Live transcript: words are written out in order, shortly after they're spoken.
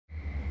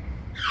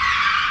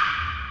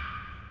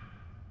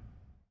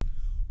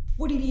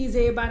What it is,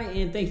 everybody,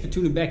 and thanks for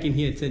tuning back in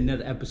here to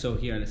another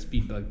episode here on the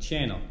Speedbug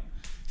channel.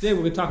 Today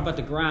we're going to talk about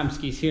the Grom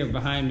skis here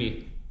behind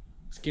me.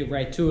 Let's get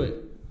right to it,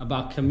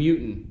 about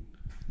commuting.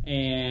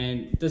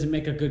 And does it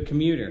make a good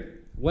commuter?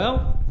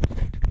 Well,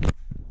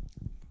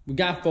 we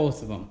got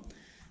both of them.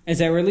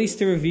 As I released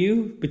a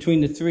review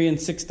between the 3,000 and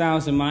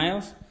 6,000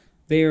 miles,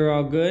 they are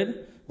all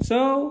good.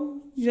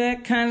 So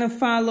that kind of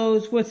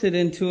follows with it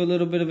into a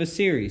little bit of a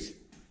series.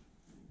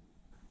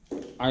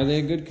 Are they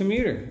a good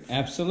commuter?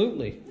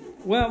 Absolutely.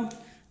 Well,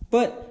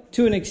 but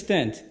to an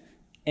extent,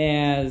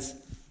 as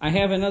I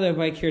have another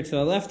bike here to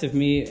the left of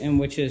me, and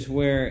which is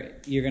where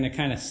you're going to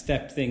kind of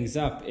step things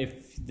up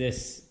if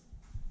this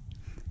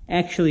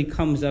actually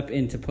comes up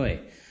into play.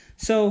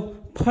 So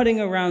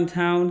putting around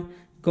town,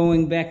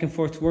 going back and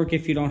forth to work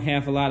if you don't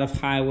have a lot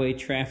of highway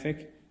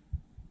traffic,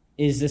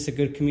 is this a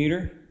good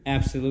commuter?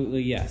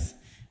 Absolutely yes.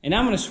 And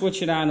I'm going to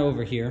switch it on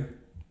over here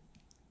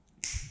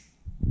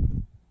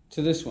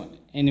to this one.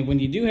 And when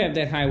you do have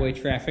that highway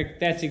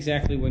traffic, that's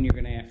exactly when you're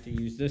going to have to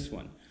use this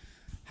one.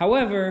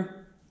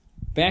 However,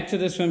 back to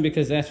this one,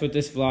 because that's what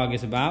this vlog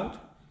is about.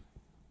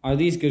 Are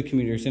these good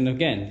commuters? And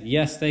again,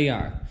 yes, they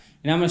are.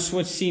 And I'm going to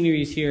switch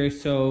sceneries here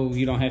so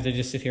you don't have to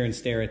just sit here and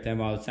stare at them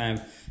all the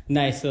time.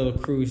 Nice little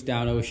cruise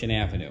down Ocean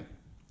Avenue.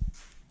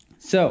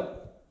 So,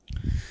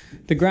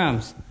 the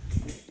Groms.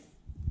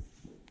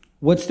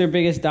 What's their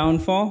biggest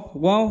downfall?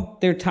 Well,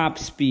 their top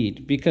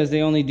speed, because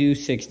they only do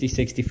 60,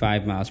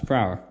 65 miles per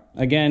hour.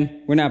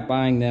 Again, we're not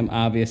buying them,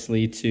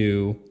 obviously,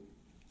 to,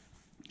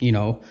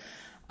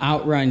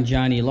 outrun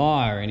Johnny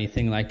Law or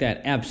anything like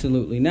that.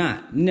 Absolutely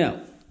not.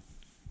 No.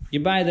 You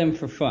buy them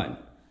for fun.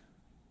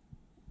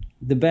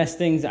 The best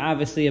things,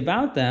 obviously,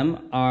 about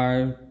them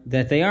are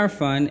that they are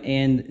fun,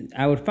 and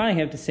I would probably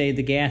have to say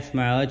the gas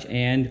mileage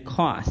and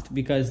cost,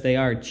 because they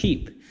are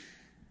cheap.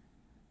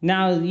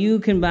 Now, you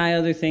can buy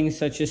other things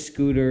such as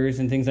scooters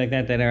and things like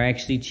that that are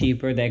actually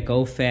cheaper, that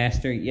go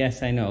faster.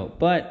 Yes, I know.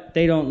 But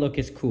they don't look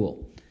as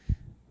cool.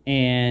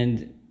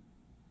 And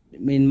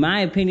in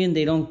my opinion,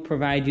 they don't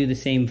provide you the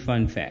same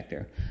fun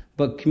factor.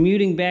 But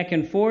commuting back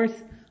and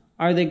forth,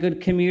 are they good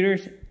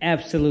commuters?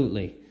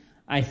 Absolutely.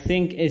 I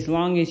think as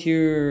long as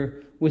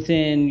you're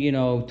within,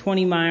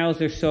 20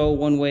 miles or so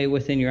one way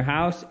within your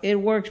house, it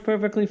works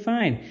perfectly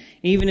fine.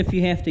 Even if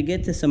you have to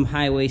get to some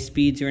highway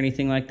speeds or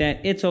anything like that,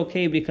 it's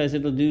okay, because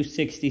it'll do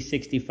 60,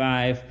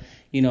 65,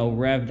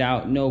 revved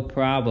out, no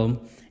problem.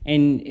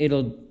 And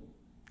it'll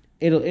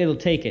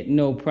take it,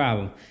 no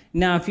problem.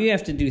 Now, if you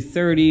have to do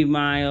 30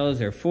 miles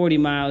or 40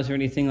 miles or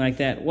anything like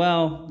that,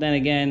 well, then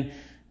again,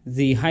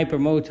 the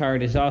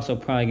Hypermotard is also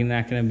probably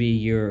not going to be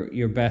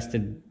your best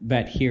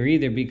bet here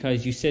either,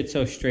 because you sit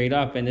so straight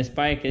up, and this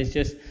bike is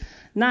just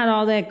not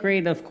all that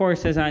great, of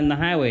course, as on the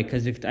highway,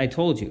 because I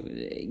told you,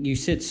 you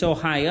sit so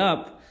high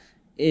up,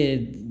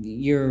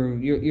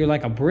 you're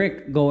like a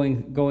brick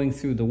going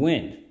through the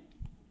wind.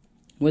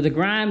 Well, the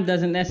Grom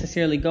doesn't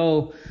necessarily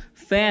go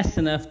fast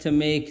enough to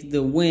make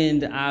the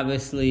wind,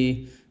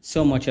 obviously,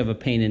 so much of a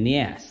pain in the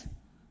ass.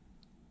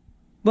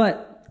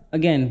 But,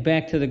 again,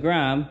 back to the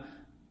Grom,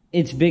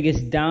 its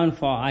biggest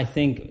downfall, I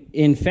think,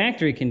 in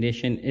factory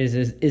condition is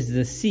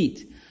the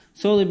seat.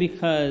 Solely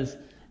because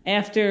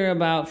after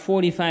about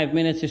 45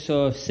 minutes or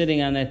so of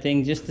sitting on that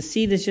thing, just the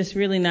seat is just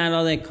really not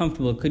all that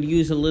comfortable. It could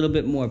use a little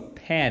bit more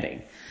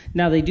padding.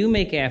 Now, they do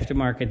make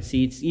aftermarket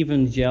seats,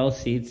 even gel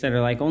seats, that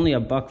are like only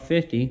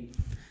 $150.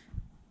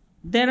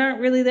 That aren't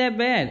really that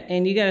bad.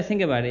 And you got to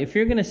think about it. If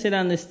you're going to sit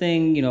on this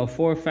thing,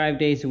 4 or 5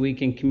 days a week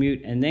and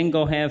commute, and then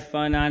go have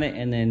fun on it,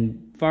 and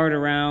then fart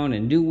around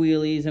and do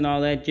wheelies and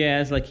all that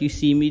jazz like you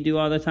see me do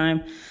all the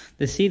time,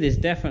 the seat is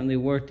definitely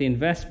worth the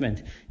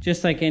investment.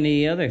 Just like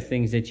any other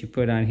things that you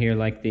put on here,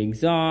 like the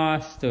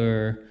exhaust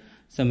or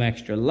some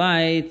extra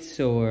lights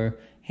or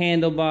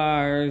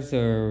handlebars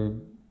or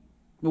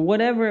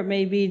whatever it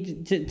may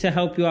be to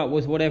help you out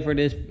with whatever it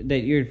is that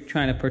you're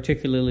trying to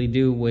particularly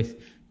do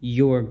with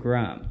your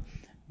Grom.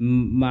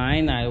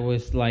 Mine, I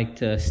always like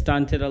to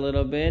stunt it a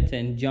little bit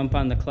and jump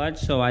on the clutch,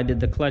 so I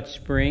did the clutch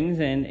springs,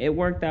 and it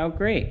worked out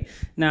great.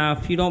 Now,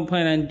 if you don't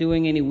plan on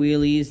doing any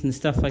wheelies and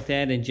stuff like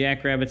that and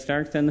jackrabbit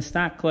starts, then the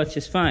stock clutch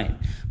is fine,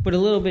 but a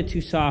little bit too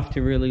soft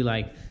to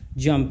really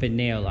jump and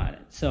nail on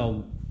it.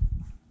 So,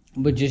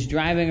 but just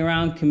driving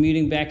around,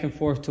 commuting back and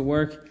forth to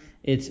work,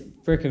 it's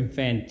freaking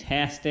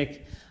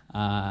fantastic.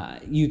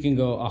 You can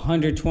go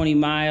 120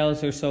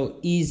 miles or so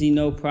easy,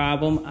 no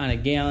problem, on a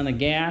gallon of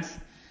gas.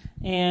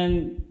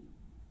 And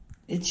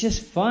it's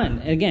just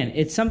fun. Again,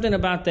 it's something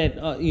about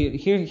that.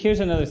 Here's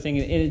another thing,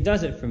 and it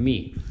does it for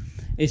me.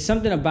 It's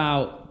something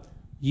about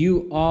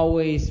you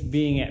always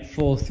being at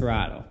full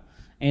throttle.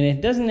 And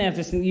it doesn't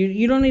have to,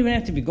 you don't even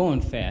have to be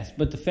going fast.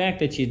 But the fact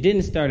that you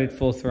didn't start at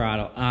full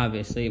throttle,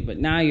 obviously, but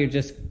now you're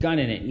just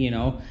gunning it,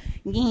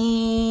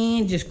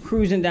 just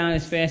cruising down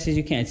as fast as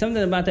you can.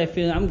 Something about that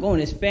feeling, I'm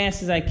going as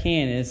fast as I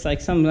can. And it's like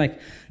some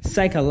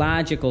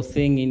psychological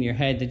thing in your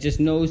head that just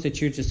knows that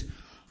you're just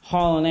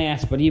hauling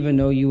ass, but even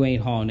though you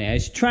ain't hauling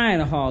ass, trying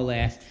to haul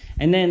ass,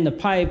 and then the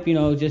pipe,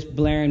 just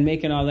blaring,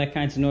 making all that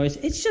kinds of noise.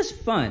 It's just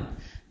fun.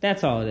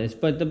 That's all it is.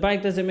 But the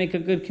bike doesn't make a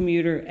good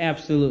commuter?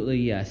 Absolutely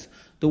yes.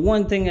 The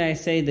one thing I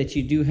say that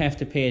you do have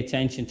to pay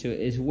attention to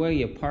is where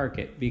you park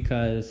it,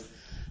 because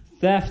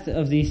theft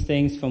of these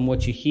things, from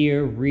what you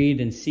hear, read,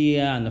 and see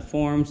on the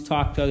forums,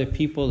 talk to other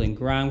people in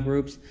Grom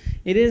groups,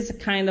 it is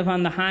kind of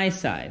on the high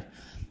side.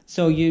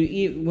 So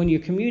when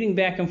you're commuting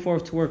back and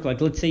forth to work, like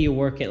let's say you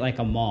work at like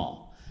a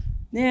mall,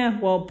 yeah,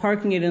 well,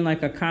 parking it in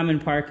like a common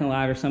parking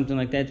lot or something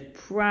like that's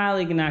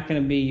probably not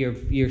going to be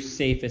your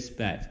safest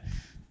bet.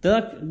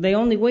 They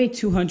only weigh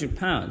 200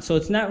 pounds, so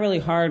it's not really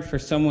hard for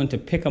someone to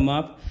pick them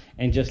up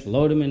and just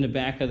load them in the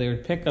back of their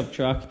pickup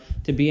truck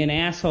to be an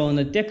asshole and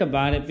a dick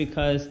about it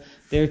because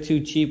they're too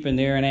cheap and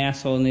they're an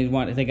asshole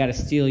and they got to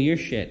steal your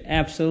shit.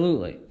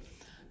 Absolutely.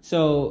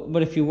 So,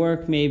 but if you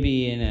work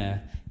maybe in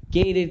a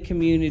gated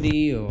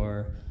community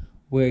or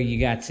where you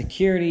got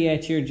security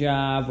at your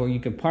job, or you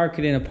could park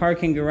it in a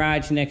parking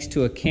garage next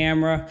to a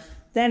camera,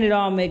 then it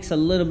all makes a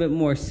little bit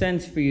more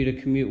sense for you to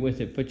commute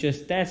with it. But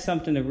just that's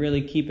something to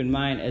really keep in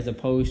mind as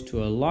opposed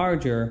to a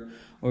larger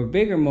or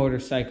bigger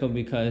motorcycle,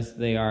 because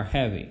they are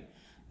heavy.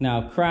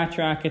 Now, crotch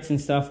rockets and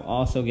stuff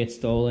also get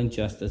stolen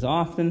just as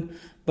often,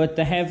 but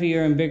the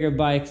heavier and bigger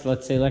bikes,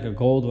 let's say like a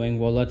Goldwing,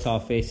 well, let's all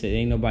face it,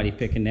 ain't nobody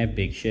picking that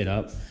big shit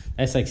up.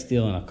 That's like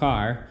stealing a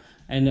car.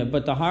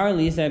 But the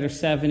Harleys that are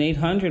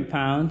 700-800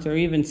 pounds, or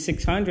even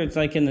 600s,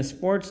 like in the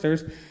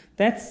Sportsters,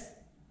 that's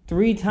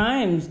 3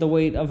 times the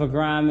weight of a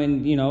Grom.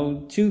 And, you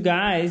know, 2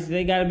 guys,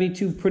 they got to be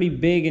 2 pretty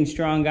big and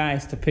strong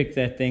guys to pick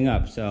that thing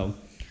up. So,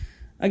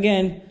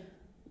 again,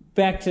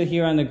 back to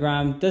here on the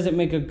Grom, does it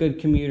make a good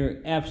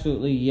commuter?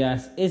 Absolutely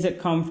yes. Is it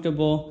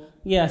comfortable?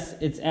 Yes,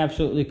 it's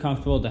absolutely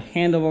comfortable. The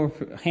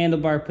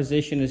handlebar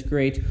position is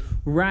great.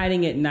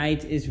 Riding at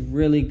night is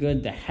really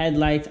good. The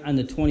headlights on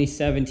the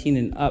 2017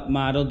 and up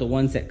model, the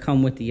ones that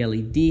come with the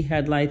LED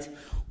headlights,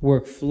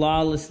 work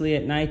flawlessly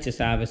at night.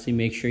 Just obviously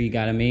make sure you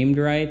got them aimed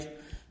right.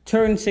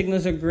 Turn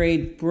signals are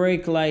great.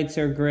 Brake lights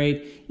are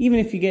great. Even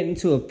if you get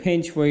into a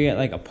pinch where you're at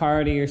like a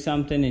party or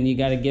something and you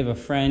got to give a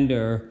friend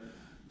or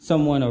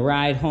someone a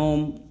ride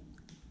home,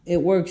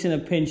 it works in a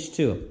pinch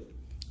too.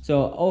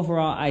 So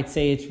overall, I'd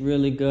say it's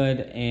really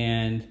good,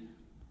 and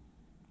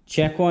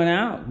check one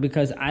out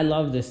because I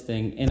love this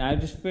thing. And I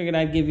just figured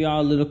I'd give you all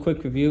a little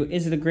quick review.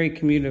 Is it a great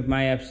commuter?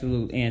 My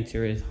absolute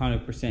answer is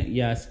 100%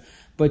 yes,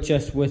 but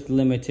just with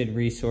limited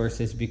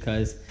resources,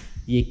 because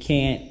you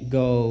can't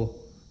go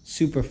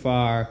super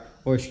far,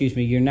 or excuse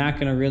me, you're not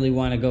going to really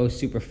want to go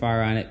super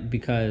far on it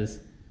because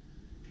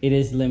it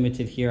is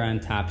limited here on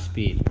top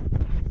speed.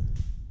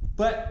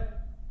 But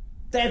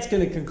that's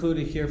going to conclude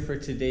it here for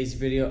today's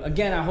video.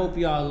 Again, I hope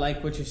you all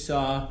like what you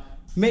saw.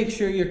 Make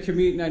sure you're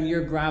commuting on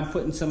your Grom,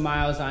 putting some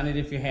miles on it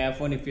if you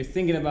have one. If you're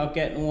thinking about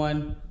getting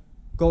one,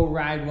 go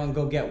ride one,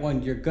 go get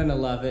one. You're going to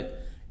love it.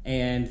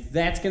 And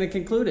that's going to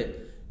conclude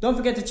it. Don't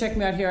forget to check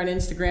me out here on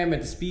Instagram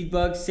at the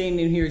Speedbug. Same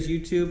name here as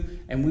YouTube.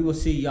 And we will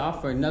see y'all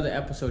for another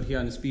episode here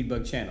on the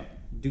Speedbug channel.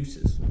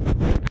 Deuces.